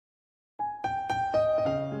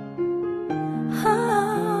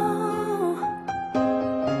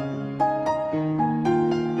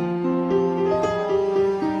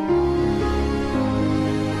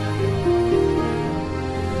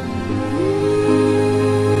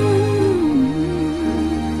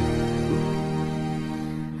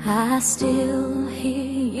still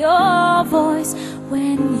hear your voice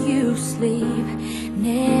when you sleep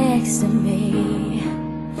next to me.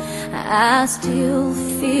 I still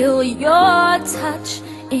feel your touch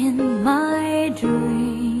in my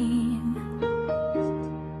dream.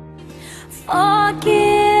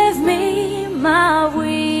 Forgive me my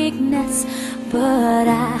weakness, but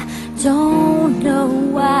I don't know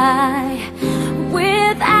why.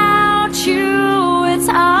 Without you, it's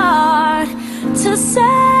hard to survive.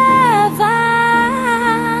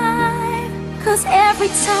 'Cause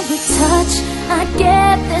every time we touch, I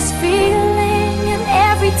get this feeling, and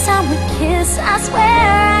every time we kiss, I swear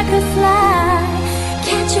I could fly.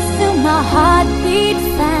 Can't you feel my heart beat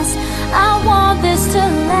fast? I want this to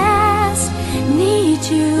last. Need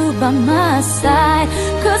you by my side.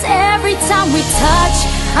 'Cause every time we touch,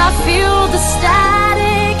 I feel the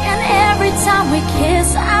static, and every time we kiss,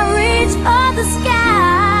 I reach for the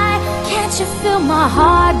sky. Can't you feel my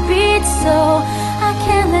heart beat so I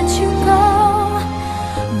can't let you go?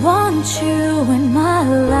 Want you in my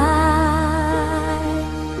life.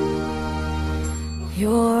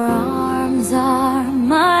 Your arms are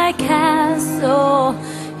my castle,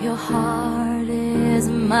 your heart is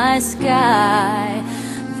my sky.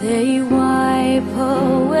 They wipe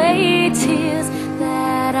away tears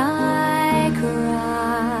that I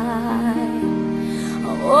cry.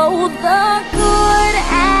 Oh, the good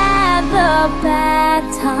and the bad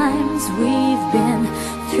times, we've been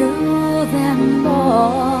through them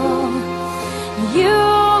all. You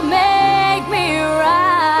make me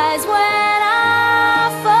rise when I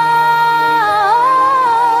fall.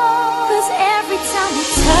 'Cause every time we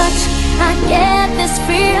touch, I get this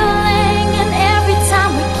feeling, and every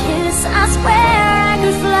time we kiss, I swear I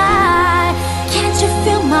could fly. Can't you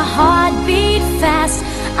feel my heart beat fast?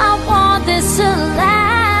 I want this to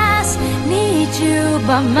last. Need you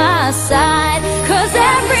by my side. 'Cause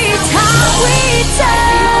every time we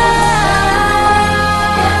touch,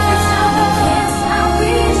 every time we kiss, I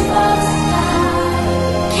reach for the sky.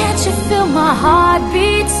 Can't you feel my heart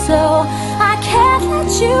beat so I can't let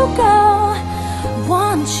you go?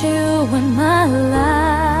 Want you in my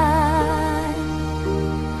life.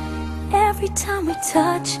 Every time we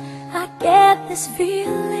touch, I get this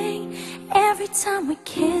feeling. Every time we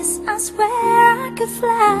kiss, I swear I could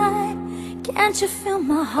fly. Can't you feel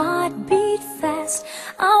my heart beat fast?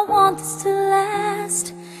 I want this to last.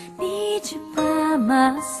 Need you by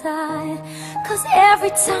my side. 'Cause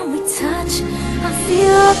every time we touch, I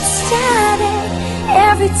feel the static.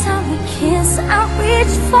 Every time we kiss, I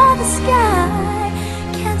reach for the sky.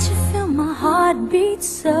 Can't you feel my heart beat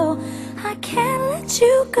so I can't let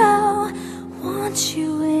you go? Want you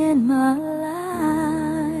in my life.